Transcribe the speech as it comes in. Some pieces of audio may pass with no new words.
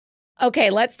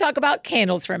Okay, let's talk about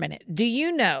candles for a minute. Do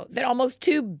you know that almost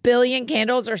 2 billion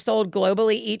candles are sold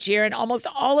globally each year, and almost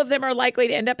all of them are likely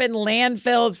to end up in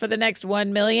landfills for the next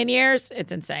 1 million years?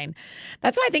 It's insane.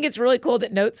 That's why I think it's really cool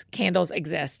that Notes candles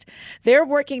exist. They're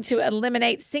working to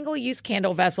eliminate single-use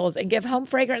candle vessels and give home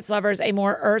fragrance lovers a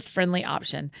more earth-friendly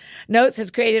option. Notes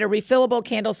has created a refillable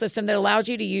candle system that allows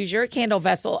you to use your candle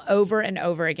vessel over and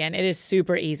over again. It is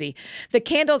super easy. The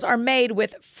candles are made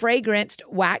with fragranced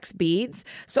wax beads,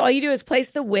 so all you do is place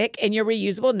the wick in your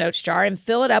reusable Notes jar and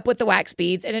fill it up with the wax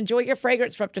beads and enjoy your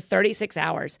fragrance for up to 36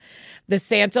 hours. The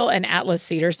Santal and Atlas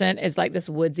cedar scent is like this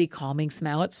woodsy, calming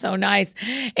smell. It's so nice.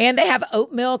 And they have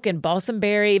oat milk and balsam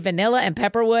berry, vanilla and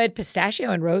pepperwood,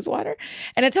 pistachio and rosewater,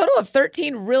 and a total of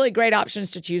 13 really great options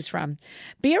to choose from.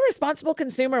 Be a responsible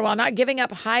consumer while not giving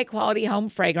up high-quality home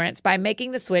fragrance by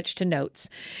making the switch to Notes.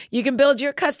 You can build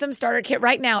your custom starter kit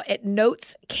right now at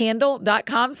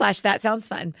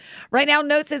notescandle.com/thatsoundsfun. Right now,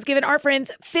 Notes is giving our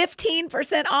friends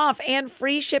 15% off and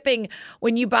free shipping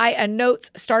when you buy a Notes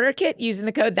starter kit using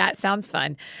the code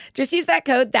ThatSoundsFun. Just use that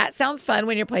code ThatSoundsFun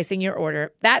when you're placing your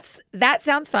order. That's That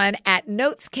Sounds Fun at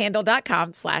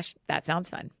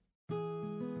notescandle.com/thatsoundsfun.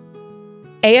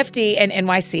 AFD and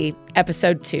NYC,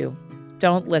 Episode 2.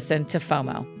 Don't listen to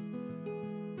FOMO.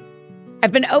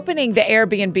 I've been opening the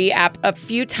Airbnb app a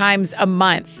few times a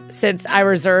month since I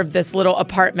reserved this little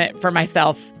apartment for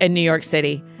myself in New York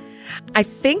City. I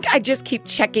think I just keep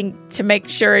checking to make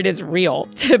sure it is real,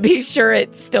 to be sure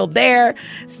it's still there,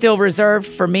 still reserved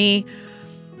for me.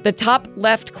 The top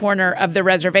left corner of the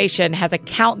reservation has a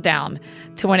countdown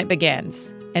to when it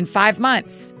begins. In 5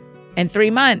 months, in 3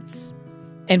 months,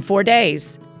 in 4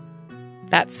 days.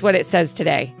 That's what it says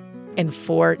today. In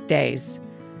 4 days.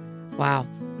 Wow.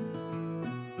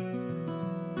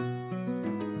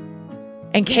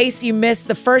 In case you missed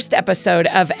the first episode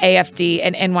of AFD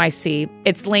and NYC,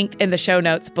 it's linked in the show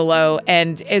notes below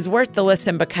and is worth the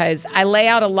listen because I lay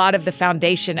out a lot of the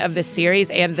foundation of this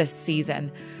series and this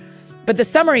season. But the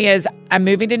summary is I'm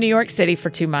moving to New York City for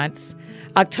 2 months,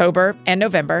 October and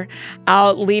November.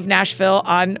 I'll leave Nashville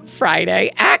on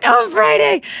Friday,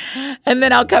 and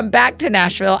then I'll come back to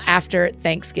Nashville after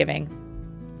Thanksgiving.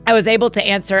 I was able to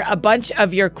answer a bunch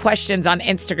of your questions on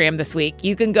Instagram this week.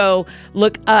 You can go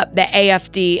look up the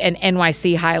AFD and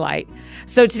NYC highlight.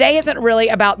 So today isn't really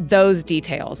about those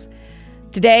details.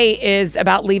 Today is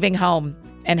about leaving home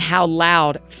and how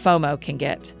loud FOMO can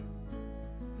get.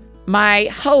 My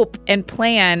hope and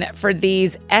plan for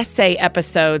these essay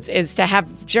episodes is to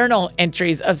have journal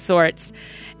entries of sorts,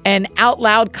 an out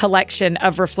loud collection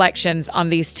of reflections on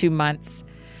these 2 months.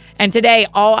 And today,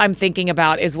 all I'm thinking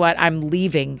about is what I'm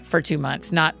leaving for 2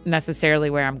 months, not necessarily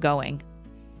where I'm going.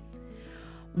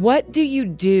 What do you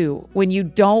do when you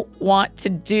don't want to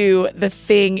do the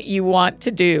thing you want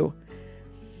to do?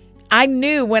 I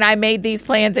knew when I made these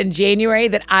plans in January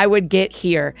that I would get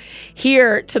here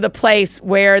to the place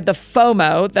where the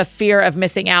FOMO, the fear of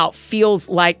missing out, feels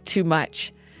like too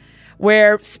much,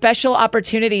 where special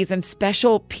opportunities and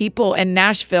special people in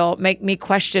Nashville make me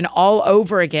question all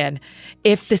over again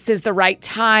if this is the right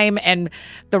time and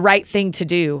the right thing to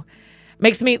do.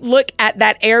 Makes me look at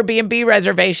that Airbnb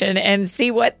reservation and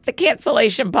see what the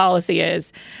cancellation policy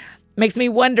is. Makes me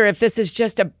wonder if this is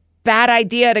just a bad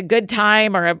idea at a good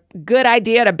time or a good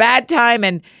idea at a bad time.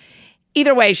 And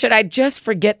either way, should I just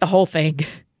forget the whole thing?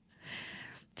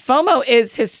 FOMO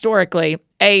is historically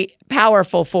a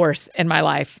powerful force in my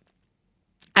life.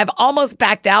 I've almost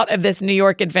backed out of this New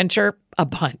York adventure a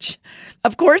bunch.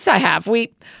 Of course I have.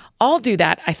 We all do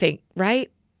that, I think,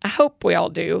 right? I hope we all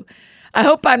do. I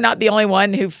hope I'm not the only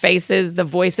one who faces the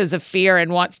voices of fear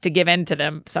and wants to give in to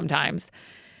them sometimes.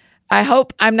 I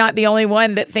hope I'm not the only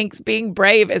one that thinks being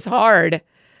brave is hard.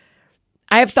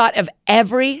 I have thought of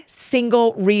every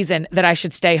single reason that I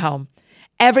should stay home.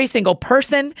 Every single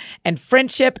person and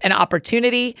friendship and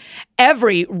opportunity,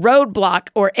 every roadblock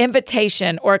or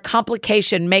invitation or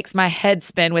complication makes my head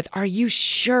spin with, are you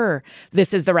sure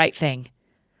this is the right thing?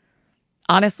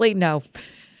 Honestly, no,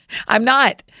 I'm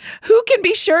not. Who can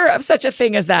be sure of such a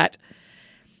thing as that?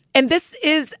 And this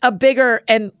is a bigger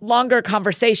and longer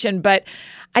conversation, but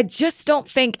I just don't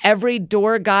think every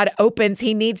door God opens,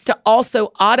 he needs to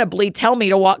also audibly tell me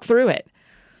to walk through it.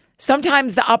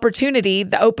 Sometimes the opportunity,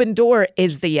 the open door,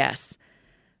 is the yes.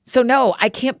 So no, I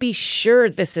can't be sure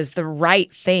this is the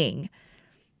right thing,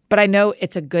 but I know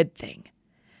it's a good thing.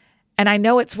 And I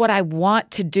know it's what I want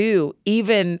to do,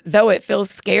 even though it feels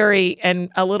scary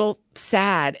and a little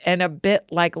sad and a bit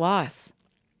like loss.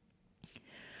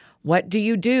 What do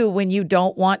you do when you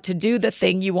don't want to do the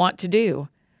thing you want to do?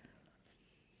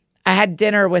 I had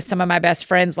dinner with some of my best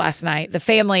friends last night, the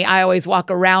family I always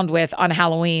walk around with on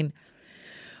Halloween.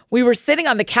 We were sitting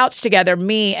on the couch together,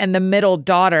 me and the middle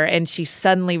daughter, and she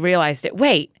suddenly realized it.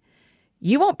 Wait,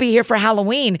 you won't be here for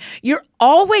Halloween. You're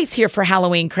always here for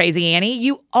Halloween, Crazy Annie.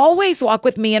 You always walk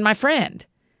with me and my friend.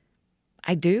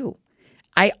 I do.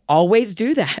 I always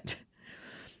do that.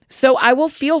 So I will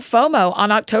feel FOMO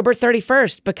on October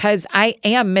 31st because I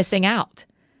am missing out.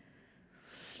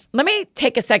 Let me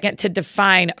take a second to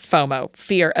define FOMO,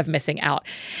 fear of missing out.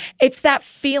 It's that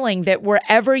feeling that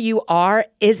wherever you are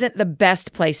isn't the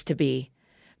best place to be,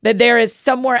 that there is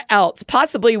somewhere else,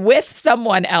 possibly with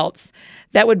someone else,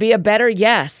 that would be a better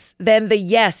yes than the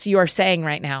yes you are saying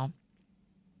right now.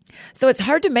 So it's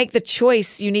hard to make the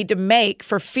choice you need to make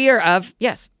for fear of,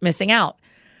 yes, missing out.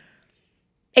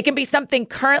 It can be something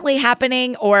currently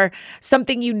happening or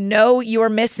something you know you are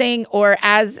missing, or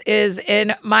as is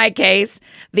in my case,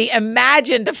 the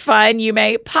imagined fun you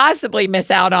may possibly miss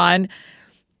out on.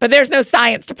 But there's no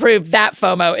science to prove that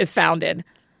FOMO is founded.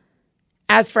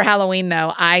 As for Halloween,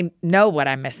 though, I know what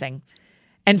I'm missing.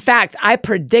 In fact, I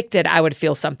predicted I would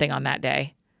feel something on that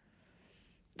day.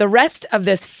 The rest of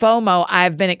this FOMO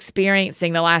I've been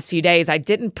experiencing the last few days, I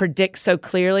didn't predict so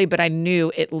clearly, but I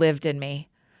knew it lived in me.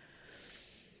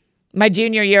 My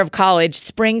junior year of college,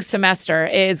 spring semester,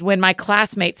 is when my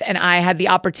classmates and I had the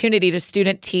opportunity to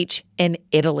student teach in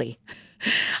Italy.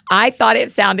 I thought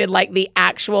it sounded like the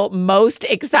actual most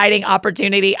exciting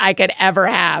opportunity I could ever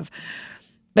have.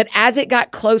 But as it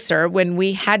got closer, when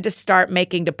we had to start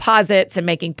making deposits and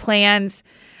making plans,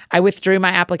 I withdrew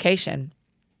my application.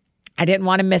 I didn't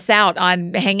want to miss out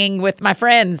on hanging with my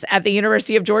friends at the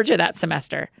University of Georgia that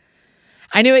semester.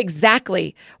 I knew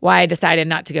exactly why I decided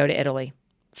not to go to Italy.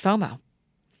 FOMO.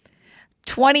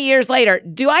 20 years later,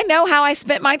 do I know how I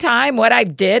spent my time, what I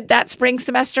did that spring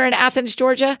semester in Athens,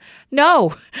 Georgia?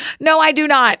 No, I do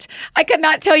not. I could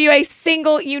not tell you a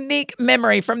single unique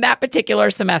memory from that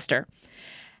particular semester.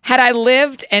 Had I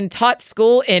lived and taught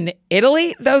school in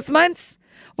Italy those months,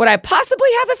 would I possibly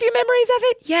have a few memories of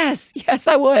it? Yes,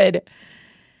 I would.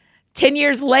 10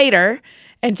 years later,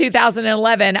 in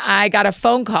 2011, I got a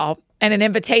phone call and an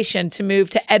invitation to move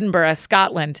to Edinburgh,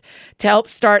 Scotland, to help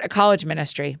start a college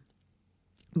ministry.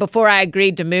 Before I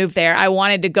agreed to move there, I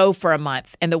wanted to go for a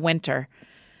month in the winter.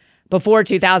 Before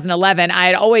 2011, I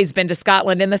had always been to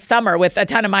Scotland in the summer with a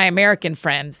ton of my American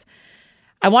friends.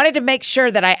 I wanted to make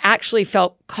sure that I actually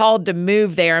felt called to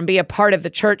move there and be a part of the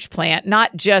church plant,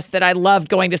 not just that I loved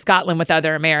going to Scotland with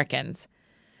other Americans.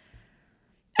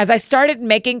 As I started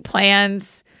making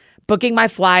plans, booking my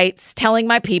flights, telling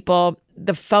my people,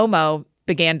 the FOMO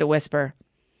began to whisper.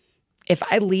 If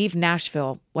I leave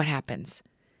Nashville, what happens?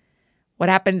 What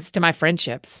happens to my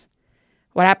friendships?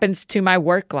 What happens to my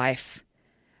work life?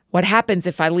 What happens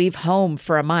if I leave home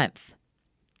for a month?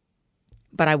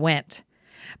 But I went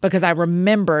because I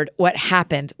remembered what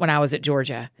happened when I was at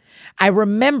Georgia. I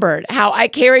remembered how I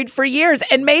carried for years,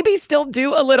 and maybe still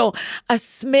do a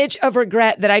smidge of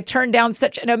regret that I turned down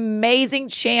such an amazing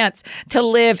chance to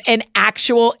live in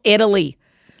actual Italy.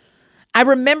 I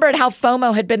remembered how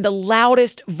FOMO had been the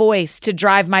loudest voice to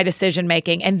drive my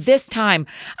decision-making, and this time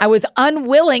I was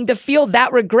unwilling to feel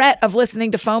that regret of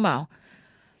listening to FOMO.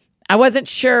 I wasn't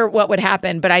sure what would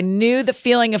happen, but I knew the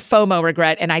feeling of FOMO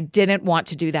regret, and I didn't want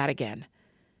to do that again.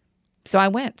 So I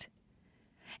went.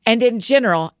 And in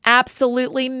general,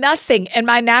 absolutely nothing in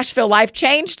my Nashville life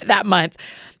changed that month.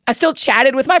 I still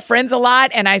chatted with my friends a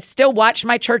lot, and I still watched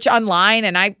my church online,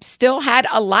 and I still had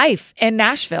a life in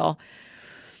Nashville.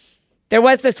 There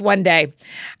was this one day.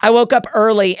 I woke up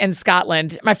early in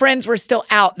Scotland. My friends were still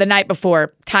out the night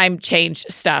before. Time change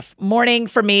stuff. Morning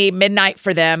for me, midnight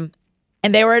for them.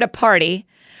 And they were at a party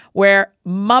where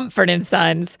Mumford &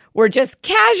 Sons were just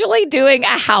casually doing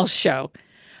a house show.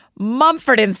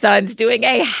 Mumford & Sons doing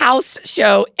a house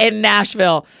show in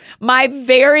Nashville. My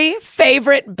very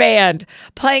favorite band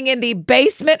playing in the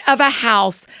basement of a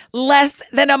house less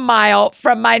than a mile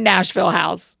from my Nashville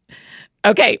house.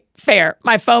 Okay, fair.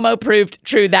 My FOMO proved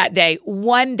true that day.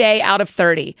 1 day out of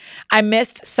 30. I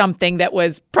missed something that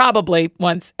was probably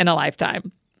once in a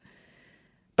lifetime.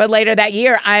 But later that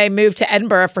year, I moved to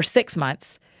Edinburgh for 6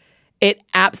 months. It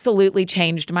absolutely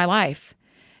changed my life.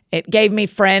 It gave me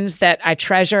friends that I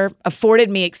treasure, afforded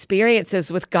me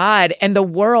experiences with God and the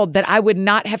world that I would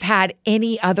not have had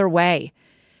any other way.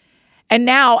 And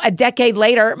now, a decade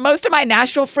later, most of my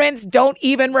Nashville friends don't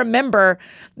even remember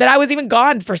that I was even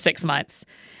gone for 6 months.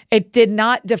 It did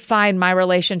not define my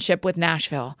relationship with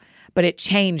Nashville, but it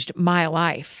changed my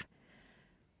life.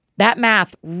 That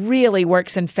math really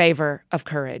works in favor of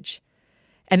courage.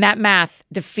 And that math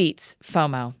defeats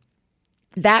FOMO.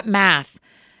 That math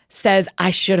says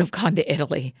I should have gone to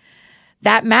Italy.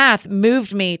 That math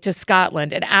moved me to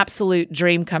Scotland, an absolute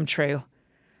dream come true.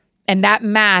 And that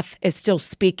math is still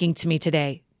speaking to me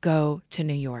today. Go to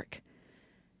New York.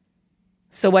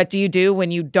 So what do you do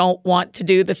when you don't want to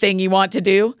do the thing you want to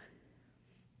do?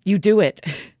 You do it.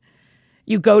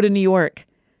 You go to New York.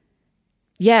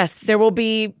 Yes, there will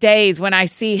be days when I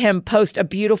see him post a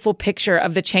beautiful picture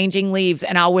of the changing leaves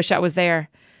and I'll wish I was there.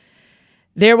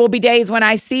 There will be days when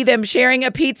I see them sharing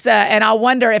a pizza and I'll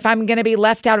wonder if I'm going to be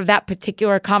left out of that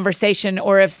particular conversation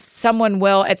or if someone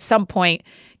will at some point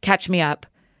catch me up.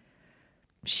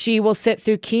 She will sit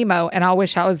through chemo and I'll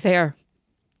wish I was there.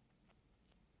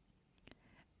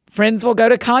 Friends will go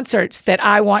to concerts that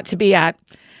I want to be at.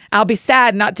 I'll be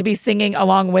sad not to be singing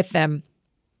along with them.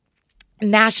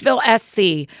 Nashville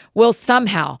SC will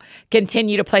somehow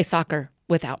continue to play soccer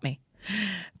without me.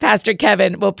 Pastor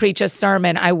Kevin will preach a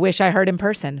sermon I wish I heard in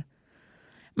person.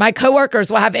 My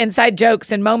coworkers will have inside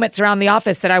jokes and moments around the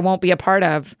office that I won't be a part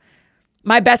of.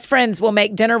 My best friends will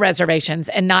make dinner reservations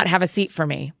and not have a seat for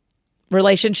me.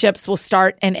 Relationships will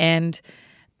start and end.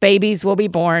 Babies will be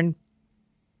born.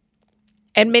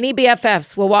 And many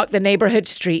BFFs will walk the neighborhood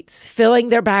streets, filling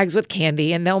their bags with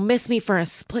candy, and they'll miss me for a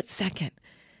split second,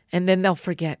 and then they'll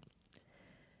forget.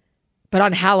 But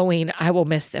on Halloween, I will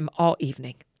miss them all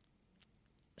evening.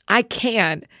 I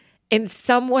can, in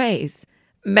some ways,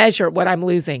 measure what I'm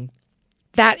losing.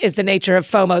 That is the nature of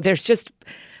FOMO. There's just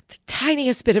the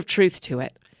tiniest bit of truth to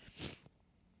it.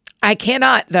 I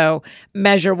cannot, though,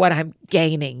 measure what I'm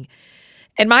gaining.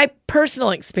 In my personal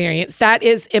experience, that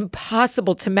is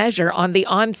impossible to measure on the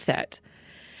onset.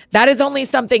 That is only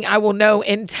something I will know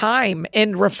in time,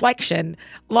 in reflection,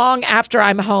 long after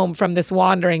I'm home from this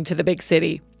wandering to the big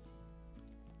city.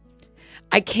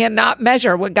 I cannot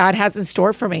measure what God has in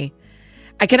store for me.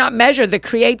 I cannot measure the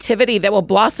creativity that will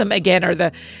blossom again or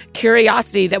the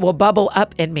curiosity that will bubble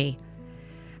up in me.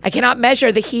 I cannot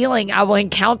measure the healing I will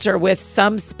encounter with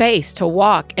some space to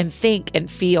walk and think and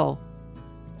feel.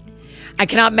 I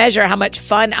cannot measure how much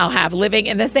fun I'll have living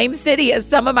in the same city as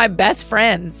some of my best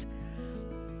friends.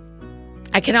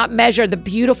 I cannot measure the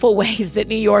beautiful ways that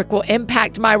New York will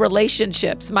impact my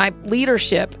relationships, my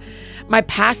leadership, my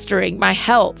pastoring, my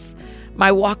health,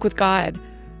 my walk with God.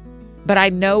 But I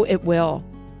know it will.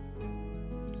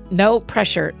 No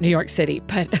pressure, New York City,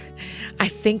 but I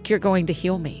think you're going to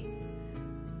heal me.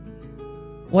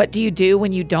 What do you do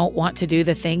when you don't want to do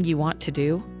the thing you want to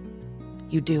do?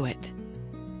 You do it.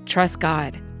 Trust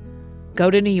God.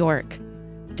 Go to New York.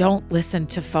 Don't listen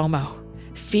to FOMO.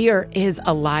 Fear is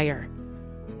a liar.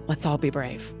 Let's all be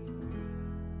brave.